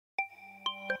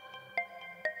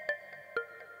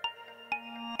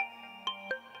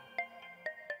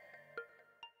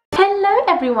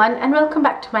everyone, and welcome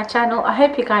back to my channel. I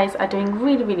hope you guys are doing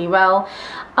really well.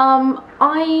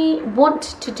 I want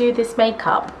to do this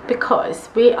makeup because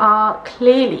we are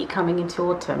clearly coming into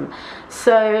autumn.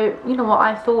 So you know what,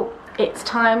 I thought it's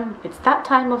that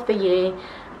time of the year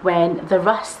when the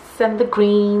rusts and the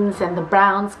greens and the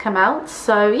browns come out.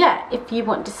 So yeah, if you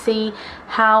want to see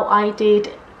how I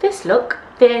did this look,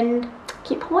 then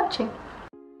keep on watching.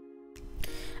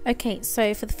 Okay,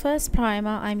 so for the first primer,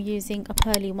 I'm using a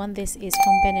pearly one. This is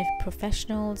from Benefit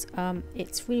Professionals.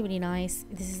 It's really nice.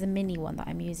 This is the mini one that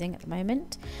I'm using at the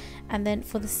moment. And then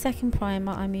for the second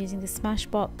primer, I'm using the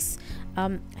Smashbox.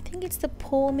 I think it's the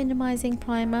pore minimizing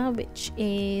primer, which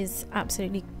is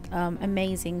absolutely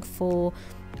amazing for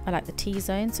like the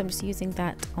T-zone. So I'm just using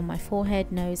that on my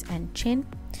forehead, nose and chin.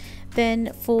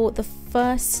 Then for the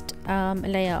first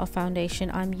layer of foundation,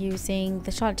 I'm using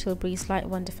the Charlotte Tilbury Slight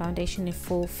Wonder foundation in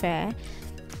Full Fair.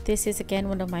 This is again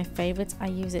one of my favorites. I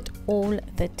use it all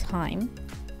the time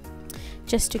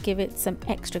just to give it some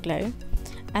extra glow.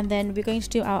 And then we're going to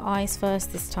do our eyes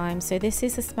first this time. So this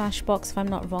is the Smashbox, if I'm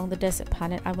not wrong, the Desert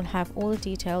Palette. I will have all the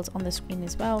details on the screen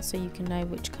as well, so you can know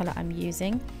which color I'm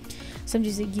using. So I'm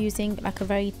just using like a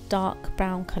very dark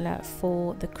brown color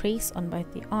for the crease on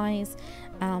both the eyes,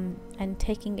 and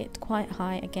taking it quite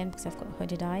high again because I've got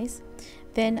hooded eyes.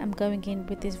 Then I'm going in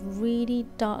with this really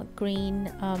dark green,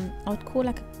 I would call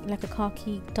like a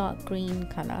khaki dark green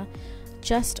color,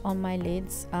 just on my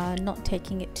lids, not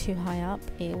taking it too high up.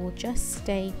 It will just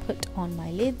stay put on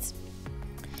my lids.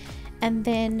 And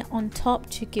then on top,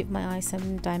 to give my eyes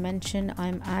some dimension,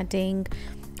 I'm adding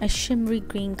a shimmery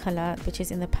green color, which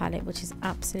is in the palette, which is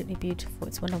absolutely beautiful.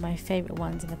 It's one of my favorite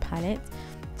ones in the palette.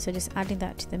 So just adding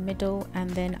that to the middle, and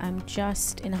then I'm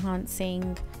just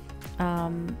enhancing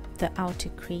the outer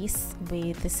crease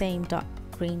with the same dark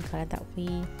green color that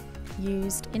we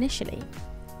used initially.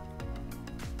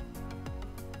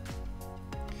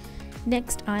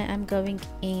 Next, I am going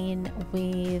in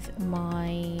with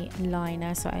my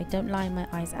liner. So I don't line my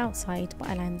eyes outside, but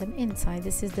I line them inside.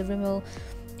 This is the Rimmel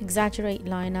Exaggerate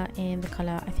liner in the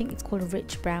color, I think it's called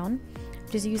Rich Brown.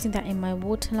 Just using that in my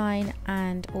waterline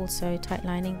and also tight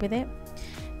lining with it.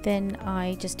 Then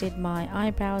I just did my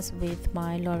eyebrows with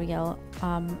my L'Oreal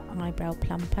eyebrow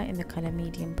plumper in the color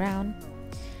Medium Brown.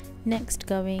 Next,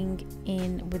 going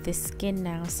in with the skin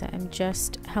now, so I'm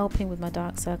just helping with my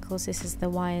dark circles. This is the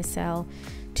YSL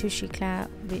Touche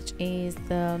Eclat, which is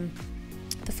the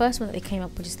first one that they came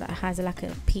up with, just like has like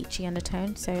a peachy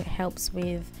undertone, so it helps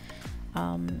with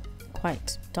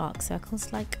quite dark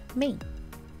circles like me.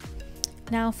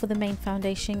 Now for the main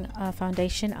foundation,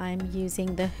 I'm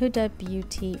using the Huda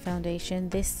Beauty foundation.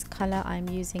 This color I'm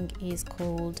using is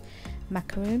called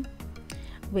Macaroon,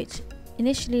 which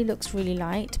initially looks really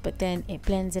light, but then it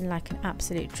blends in like an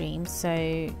absolute dream.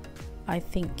 So I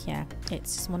think, yeah,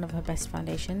 it's just one of her best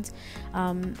foundations.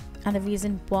 And the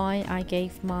reason why I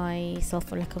gave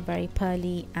myself like a very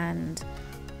pearly and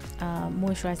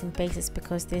moisturizing base is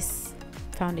because this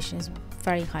foundation is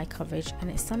very high coverage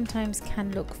and it sometimes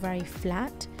can look very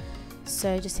flat,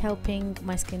 so just helping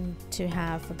my skin to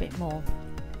have a bit more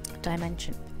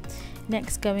dimension.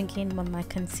 Next, going in with my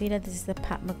concealer. This is the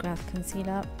McGrath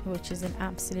concealer, which is an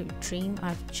absolute dream.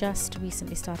 I've just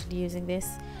recently started using this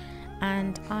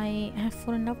and I have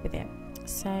fallen in love with it.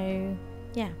 So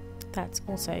yeah, that's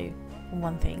also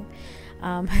one thing.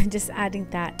 Just adding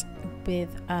that with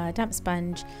a damp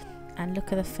sponge, and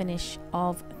look at the finish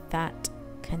of that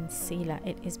concealer.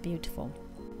 It is beautiful.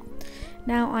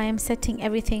 Now I am setting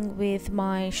everything with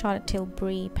my Charlotte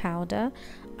Tilbury powder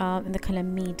in the color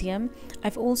Medium.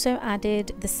 I've also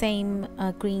added the same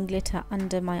green glitter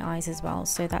under my eyes as well,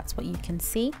 so that's what you can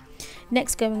see.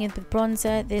 Next, going in with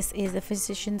bronzer. This is the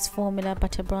Physicians Formula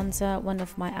Butter Bronzer, one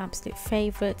of my absolute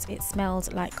favorites. It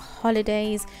smells like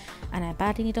holidays and I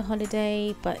badly need a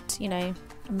holiday, but you know,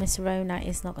 Miss Rona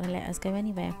is not going to let us go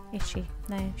anywhere, is she?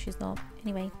 No, she's not.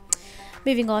 Anyway,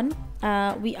 moving on,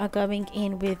 we are going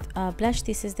in with blush.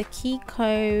 This is the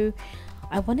KIKO,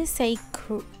 I want to say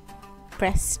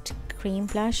Pressed Cream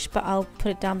Blush, but I'll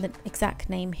put it down the exact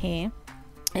name here.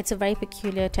 It's a very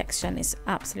peculiar texture and it's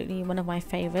absolutely one of my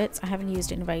favorites. I haven't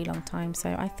used it in a very long time,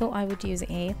 so I thought I would use it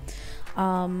here.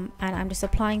 And I'm just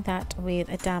applying that with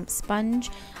a damp sponge,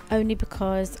 only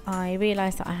because I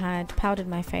realized that I had powdered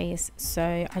my face, so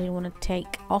I didn't want to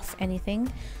take off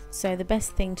anything. So the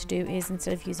best thing to do is,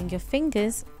 instead of using your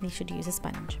fingers, you should use a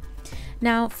sponge.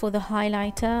 Now for the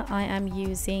highlighter, I am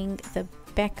using the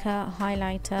Becca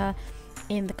highlighter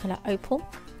in the color Opal.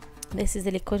 This is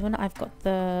the liquid one. I've got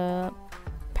the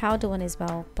powder one as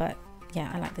well, but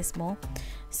yeah, I like this more.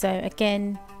 So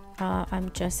again, I'm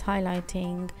just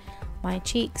highlighting my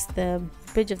cheeks, the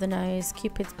bridge of the nose,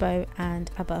 Cupid's bow,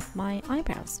 and above my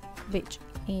eyebrows, which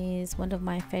is one of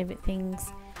my favorite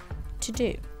things to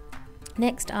do.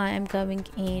 Next, I am going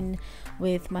in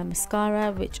with my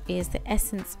mascara, which is the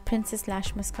Essence Princess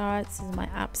Lash Mascara. This is my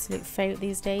absolute favorite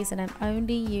these days, and I'm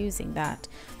only using that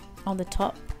on the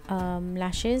top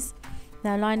lashes.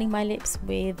 Now, lining my lips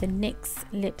with the NYX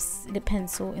lip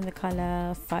pencil in the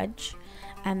color Fudge,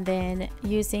 and then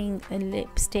using a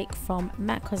lipstick from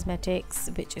MAC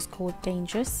Cosmetics, which is called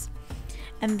Dangerous.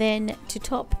 And then to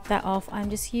top that off,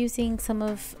 I'm just using some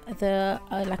of the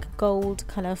like a gold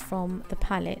color from the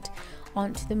palette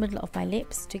onto the middle of my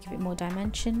lips to give it more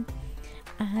dimension.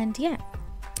 And yeah,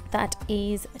 that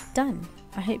is done.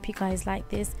 I hope you guys like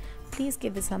this. Please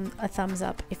give this a thumbs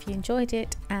up if you enjoyed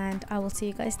it, and I will see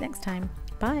you guys next time.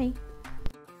 Bye.